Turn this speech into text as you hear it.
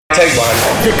take one.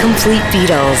 The Complete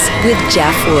Beatles with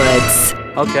Jeff Woods.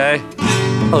 Okay.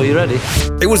 Oh, you ready?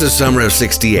 It was the summer of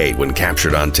 '68 when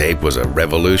captured on tape was a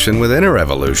revolution within a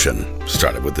revolution.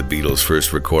 Started with the Beatles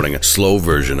first recording a slow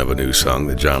version of a new song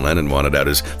that John Lennon wanted out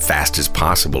as fast as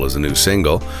possible as a new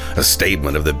single, a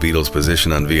statement of the Beatles'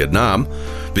 position on Vietnam.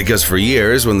 Because for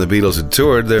years, when the Beatles had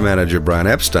toured, their manager Brian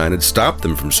Epstein had stopped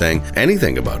them from saying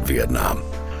anything about Vietnam.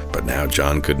 But now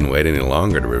John couldn't wait any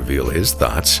longer to reveal his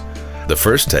thoughts. The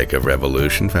first take of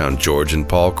Revolution found George and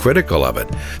Paul critical of it,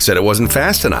 said it wasn't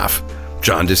fast enough.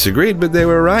 John disagreed, but they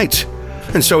were right.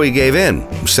 And so he gave in,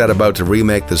 set about to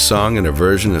remake the song in a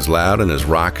version as loud and as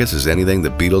raucous as anything the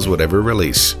Beatles would ever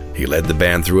release. He led the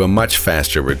band through a much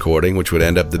faster recording, which would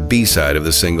end up the B-side of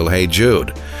the single Hey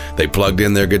Jude. They plugged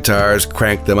in their guitars,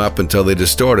 cranked them up until they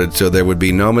distorted so there would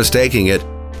be no mistaking it.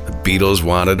 The Beatles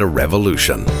wanted a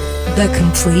revolution. The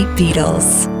Complete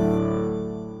Beatles.